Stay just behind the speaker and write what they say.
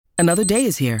Another day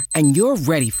is here, and you're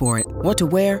ready for it. What to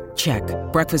wear? Check.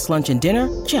 Breakfast, lunch, and dinner?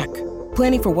 Check.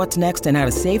 Planning for what's next and how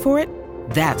to save for it?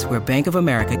 That's where Bank of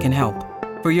America can help.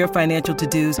 For your financial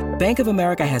to-dos, Bank of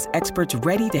America has experts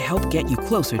ready to help get you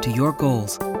closer to your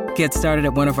goals. Get started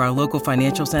at one of our local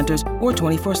financial centers or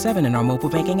 24/7 in our mobile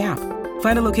banking app.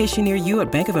 Find a location near you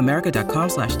at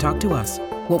bankofamerica.com/talktous.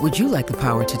 What would you like the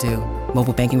power to do?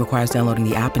 Mobile banking requires downloading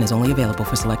the app and is only available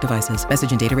for select devices.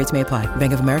 Message and data rates may apply.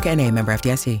 Bank of America N.A., member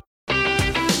FDIC.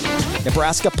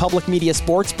 Nebraska Public Media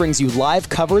Sports brings you live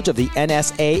coverage of the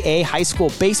NSAA High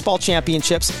School Baseball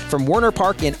Championships from Werner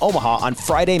Park in Omaha on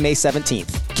Friday, May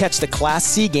 17th. Catch the Class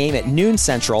C game at noon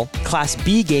Central, Class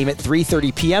B game at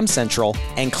 3:30 p.m. Central,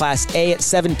 and Class A at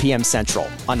 7 p.m. Central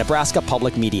on Nebraska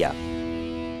Public Media.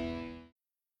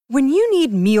 When you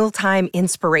need mealtime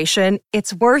inspiration,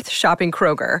 it's worth shopping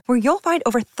Kroger, where you'll find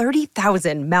over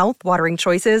 30,000 mouth-watering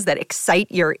choices that excite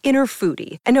your inner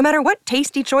foodie. And no matter what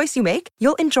tasty choice you make,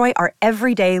 you'll enjoy our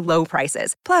everyday low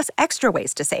prices, plus extra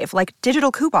ways to save, like digital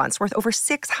coupons worth over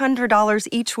 $600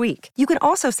 each week. You can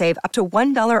also save up to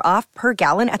 $1 off per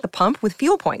gallon at the pump with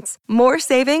fuel points. More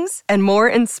savings and more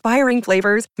inspiring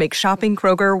flavors make shopping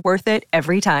Kroger worth it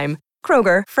every time.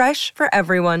 Kroger, fresh for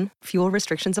everyone. Fuel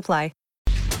restrictions apply.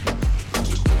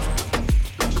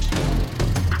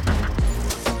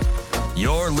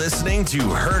 You're listening to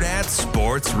Herd at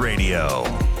Sports Radio.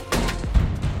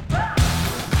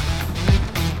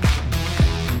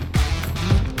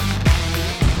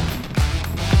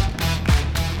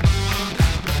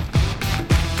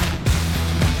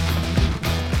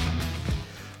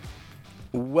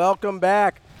 Welcome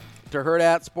back to Herd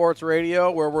at Sports Radio,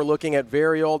 where we're looking at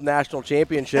very old national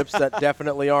championships that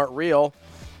definitely aren't real.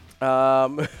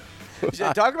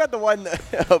 Talk about the one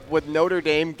with Notre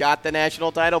Dame got the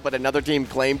national title, but another team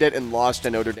claimed it and lost to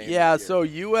Notre Dame. Yeah, so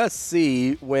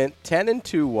USC went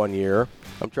 10-2 one year.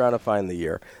 I'm trying to find the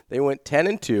year. They went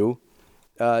 10-2.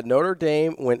 Notre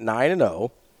Dame went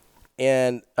 9-0.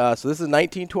 And so this is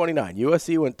 1929.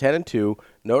 USC went 10-2.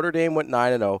 Notre Dame went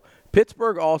 9-0.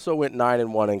 Pittsburgh also went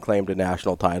 9-1 and claimed a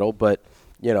national title. But,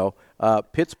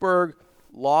 Pittsburgh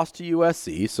lost to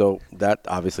USC, so that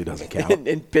obviously doesn't count.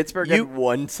 And Pittsburgh had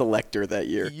one selector that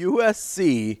year.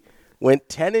 USC went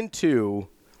 10-2.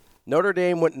 Notre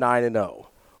Dame went 9-0.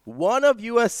 One of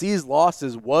USC's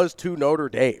losses was to Notre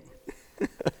Dame.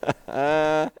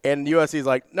 And USC's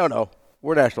like, no,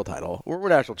 we're national title. We're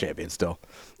national champions still.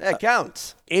 That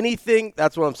counts. Anything,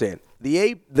 that's what I'm saying.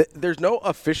 There's no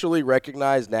officially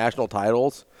recognized national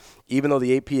titles. Even though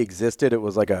the AP existed, it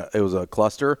was a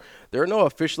cluster. There are no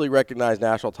officially recognized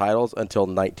national titles until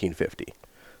 1950.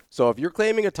 So if you're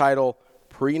claiming a title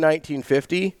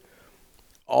pre-1950,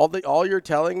 all you're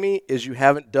telling me is you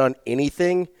haven't done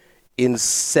anything in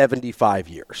 75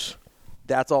 years.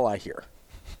 That's all I hear.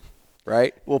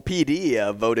 Right? Well, PD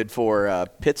voted for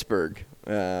Pittsburgh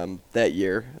that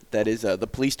year. That is the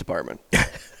police department.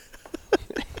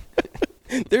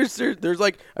 There's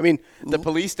the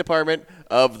police department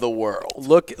of the world.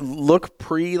 Look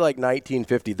pre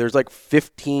 1950. There's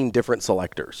 15 different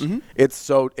selectors. Mm-hmm. It's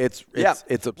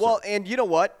absurd. Well, and you know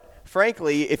what?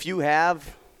 Frankly, if you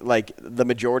have the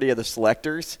majority of the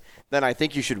selectors, then I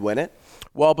think you should win it.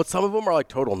 Well, but some of them are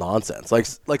total nonsense.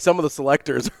 Like some of the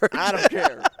selectors are. I don't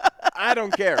care. I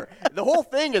don't care. The whole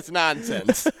thing is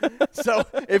nonsense. So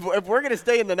if we're going to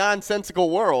stay in the nonsensical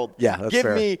world, give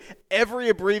me every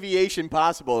abbreviation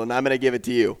possible, and I'm going to give it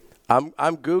to you. I'm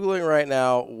Googling right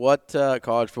now what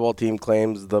college football team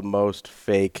claims the most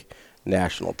fake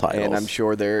national titles. And I'm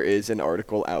sure there is an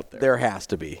article out there. There has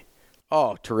to be.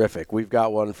 Oh, terrific. We've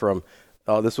got one from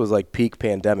this was peak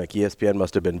pandemic. ESPN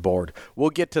must have been bored.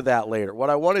 We'll get to that later. What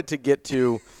I wanted to get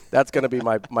to, that's going to be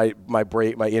my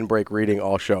in-break reading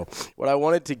all show. What I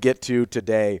wanted to get to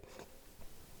today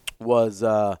was,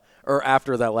 or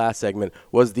after that last segment,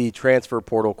 was the transfer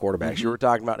portal quarterbacks. Mm-hmm. You were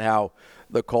talking about how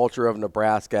the culture of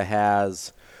Nebraska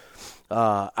has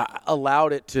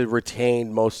allowed it to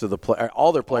retain most of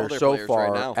all their players so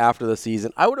far right after the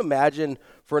season. I would imagine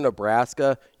for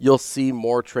Nebraska, you'll see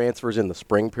more transfers in the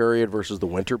spring period versus the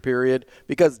winter period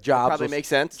because jobs makes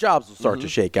sense. Jobs will start to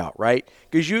shake out, right?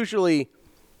 Because usually,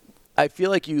 I feel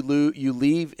like you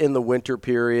leave in the winter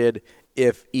period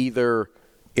if either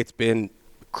it's been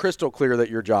crystal clear that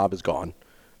your job is gone,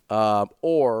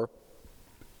 or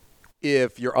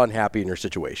if you're unhappy in your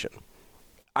situation.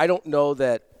 I don't know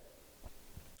that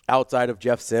outside of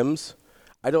Jeff Sims,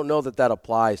 I don't know that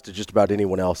applies to just about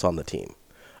anyone else on the team.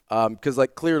 Because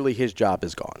clearly his job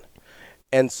is gone.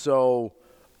 And so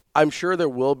I'm sure there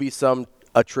will be some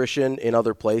attrition in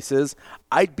other places,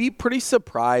 I'd be pretty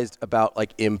surprised about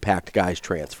like impact guys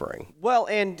transferring. Well,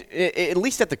 and at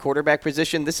least at the quarterback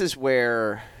position, this is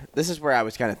where I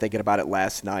was kind of thinking about it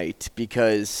last night,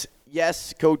 because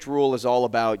yes, Coach Rule is all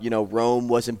about, Rome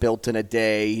wasn't built in a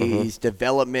day. Mm-hmm. He's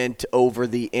development over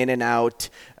the in and out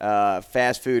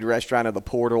fast food restaurant of the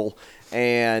Portal.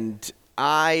 And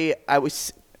I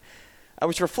was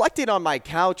reflecting on my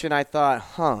couch, and I thought,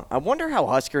 I wonder how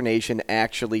Husker Nation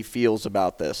actually feels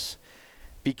about this.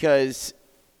 Because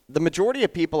the majority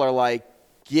of people are like,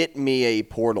 get me a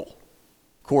Portal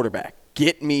quarterback.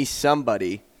 Get me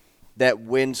somebody that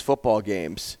wins football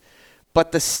games.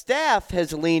 But the staff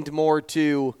has leaned more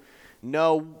to,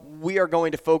 no, we are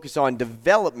going to focus on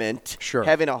development,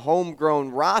 having a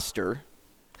homegrown roster.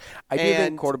 I do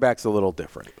think quarterback's a little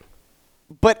different.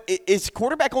 But is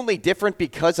quarterback only different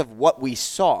because of what we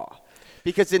saw?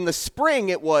 Because in the spring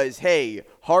it was, hey,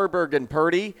 Harburg and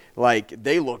Purdy,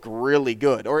 they look really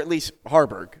good. Or at least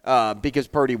Harburg, because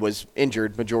Purdy was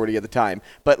injured majority of the time.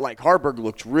 But, Harburg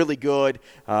looks really good.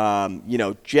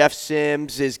 Jeff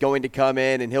Sims is going to come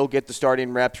in, and he'll get the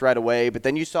starting reps right away. But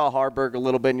then you saw Harburg a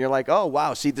little bit, and you're like, oh,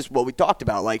 wow, see, this is what we talked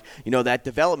about. That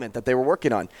development that they were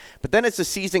working on. But then as the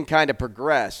season kind of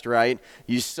progressed, right,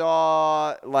 you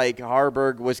saw,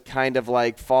 Harburg was kind of,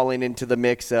 falling into the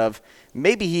mix of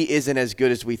maybe he isn't as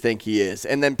good as we think he is.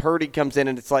 And then Purdy comes in,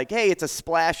 and it's like, hey, it's a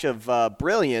splash of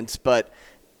brilliance, but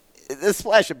the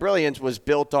splash of brilliance was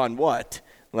built on what?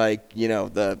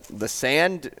 The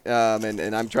sand,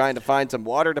 and I'm trying to find some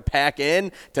water to pack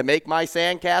in to make my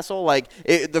sandcastle.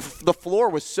 The floor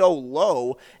was so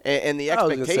low, and the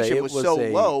expectation was so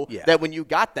low that when you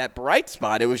got that bright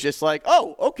spot, it was just like,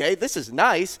 oh, okay, this is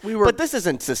nice, but this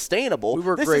isn't sustainable.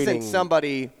 This isn't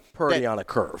somebody Purdy on a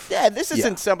curve. Yeah, this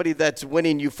isn't somebody that's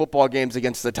winning you football games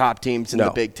against the top teams in the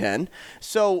Big Ten.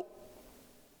 So,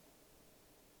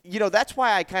 that's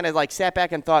why I kind of sat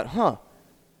back and thought,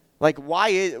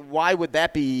 why would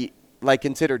that be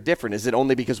considered different? Is it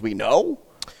only because we know?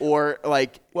 Or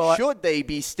should they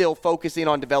be still focusing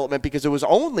on development because it was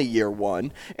only year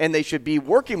one, and they should be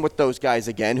working with those guys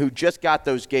again who just got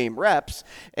those game reps,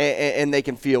 and they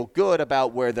can feel good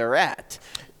about where they're at?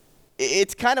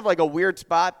 It's kind of a weird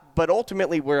spot, but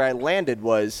ultimately where I landed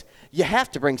was you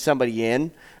have to bring somebody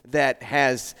in that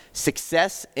has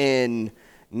success in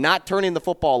not turning the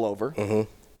football over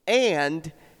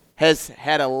and has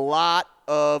had a lot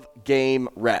of game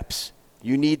reps.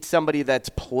 You need somebody that's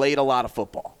played a lot of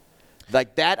football.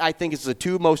 That, I think, is the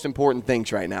two most important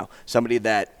things right now. Somebody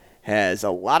that has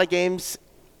a lot of games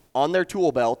on their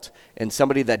tool belt and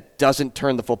somebody that doesn't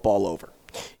turn the football over.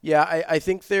 Yeah, I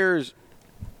think there's –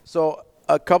 so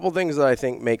a couple things that I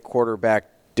think make quarterback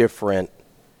different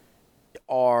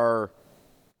are,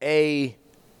 A,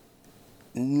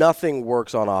 nothing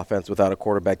works on offense without a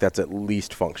quarterback that's at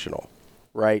least functional,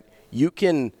 right? You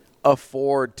can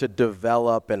afford to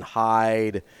develop and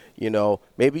hide,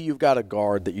 maybe you've got a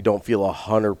guard that you don't feel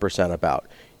 100% about.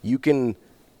 You can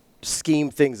scheme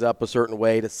things up a certain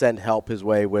way to send help his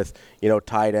way with,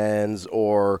 tight ends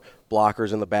or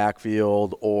blockers in the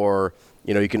backfield, or,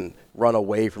 you can run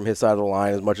away from his side of the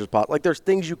line as much as possible. There's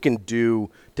things you can do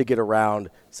to get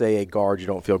around, say, a guard you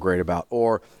don't feel great about.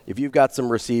 Or if you've got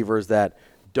some receivers that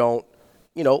don't,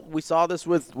 we saw this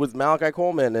with Malachi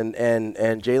Coleman and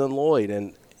Jalen Lloyd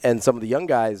and some of the young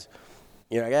guys,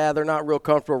 they're not real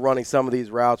comfortable running some of these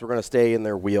routes. We're going to stay in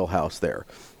their wheelhouse there.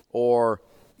 Or,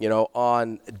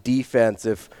 on defense,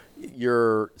 if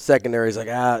your secondary is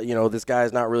this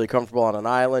guy's not really comfortable on an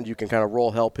island, you can kind of roll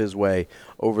help his way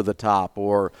over the top.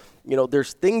 Or,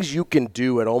 there's things you can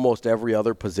do at almost every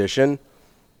other position.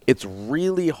 It's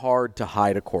really hard to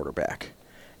hide a quarterback.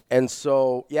 And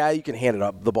so, you can hand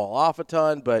the ball off a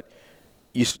ton, but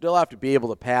you still have to be able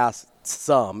to pass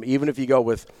some, even if you go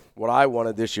with what I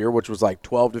wanted this year, which was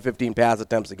 12 to 15 pass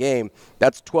attempts a game.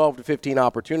 That's 12 to 15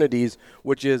 opportunities,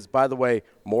 which is, by the way,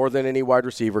 more than any wide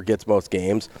receiver gets most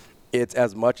games. It's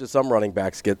as much as some running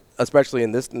backs get, especially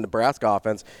in this Nebraska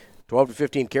offense. 12 to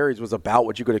 15 carries was about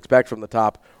what you could expect from the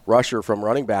top rusher from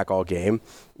running back all game.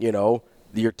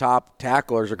 Your top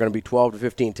tacklers are going to be 12 to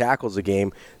 15 tackles a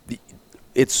game.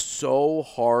 It's so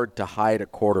hard to hide a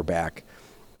quarterback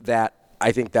that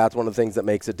I think that's one of the things that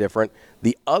makes it different.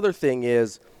 The other thing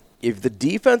is, if the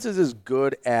defense is as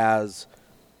good as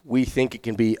we think it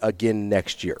can be again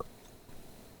next year,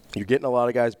 you're getting a lot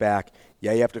of guys back.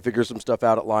 Yeah, you have to figure some stuff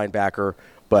out at linebacker,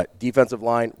 but defensive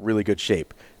line, really good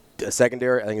shape.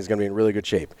 Secondary, I think is going to be in really good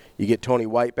shape. You get Tony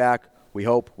White back, we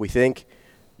hope, we think,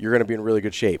 you're going to be in really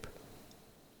good shape.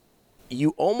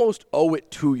 You almost owe it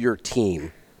to your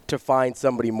team to find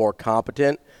somebody more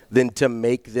competent than to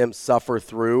make them suffer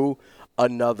through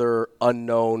another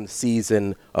unknown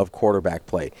season of quarterback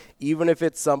play. Even if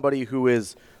it's somebody who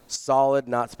is solid,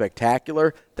 not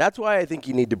spectacular, that's why I think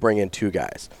you need to bring in two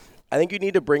guys. I think you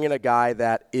need to bring in a guy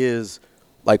that is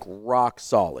like rock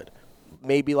solid,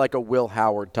 maybe like a Will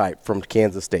Howard type from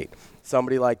Kansas State,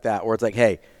 somebody like that, where it's like,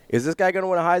 hey, is this guy going to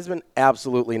win a Heisman?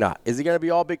 Absolutely not. Is he going to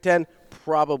be all Big Ten?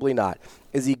 Probably not.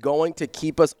 Is he going to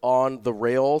keep us on the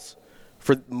rails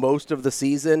for most of the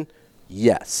season?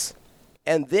 Yes.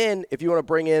 And then if you want to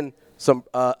bring in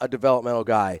a developmental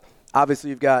guy, obviously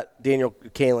you've got Daniel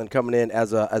Kalen coming in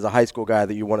as a high school guy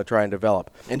that you want to try and develop.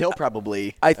 And he'll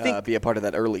probably be a part of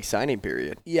that early signing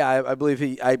period. Yeah, I believe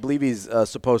he's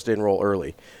supposed to enroll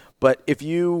early. But if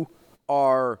you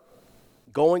are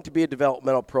going to be a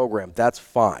developmental program, that's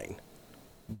fine.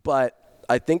 But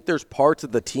I think there's parts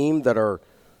of the team that are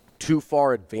too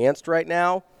far advanced right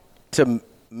now to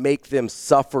make them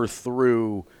suffer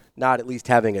through not at least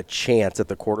having a chance at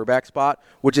the quarterback spot,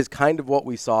 which is kind of what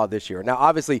we saw this year. Now,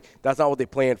 obviously, that's not what they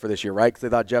planned for this year, right? Because they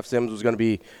thought Jeff Sims was going to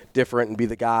be different and be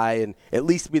the guy, and at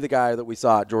least be the guy that we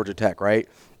saw at Georgia Tech, right?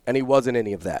 And he wasn't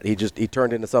any of that. He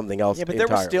turned into something else. Yeah, but there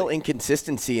was still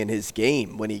inconsistency in his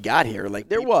game when he got here. Like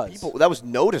there was. That was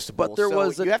noticeable.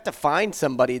 But you have to find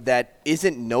somebody that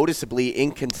isn't noticeably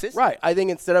inconsistent. Right. I think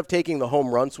instead of taking the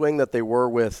home run swing that they were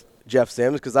with Jeff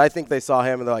Sims, because I think they saw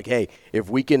him and they're like, hey, if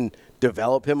we can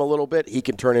develop him a little bit, he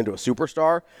can turn into a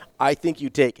superstar. I think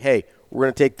you take, hey, we're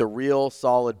going to take the real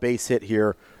solid base hit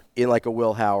here in like a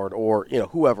Will Howard or,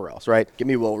 whoever else, right? Give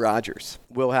me Will Rogers.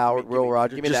 Will Howard, Will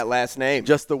Rogers. Give me that last name.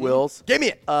 Just the Wills. Give me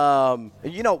it.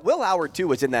 Will Howard, too,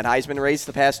 was in that Heisman race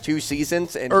the past 2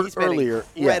 seasons, and he's been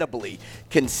incredibly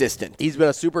consistent. He's been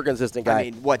a super consistent guy.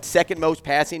 I mean, second most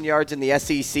passing yards in the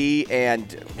SEC,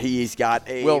 and he's got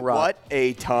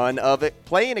a ton of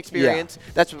playing experience.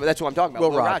 Yeah. That's what I'm talking about,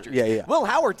 Will Rogers. Yeah. Will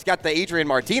Howard's got the Adrian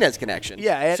Martinez connection.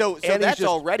 Yeah, so that's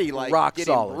already like rock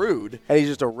getting solid. rude. And he's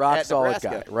just a rock solid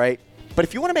guy, right? But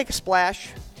if you want to make a splash,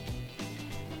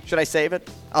 should I save it?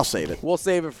 I'll save it. We'll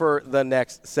save it for the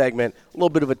next segment. A little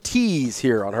bit of a tease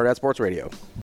here on Herd at Sports Radio.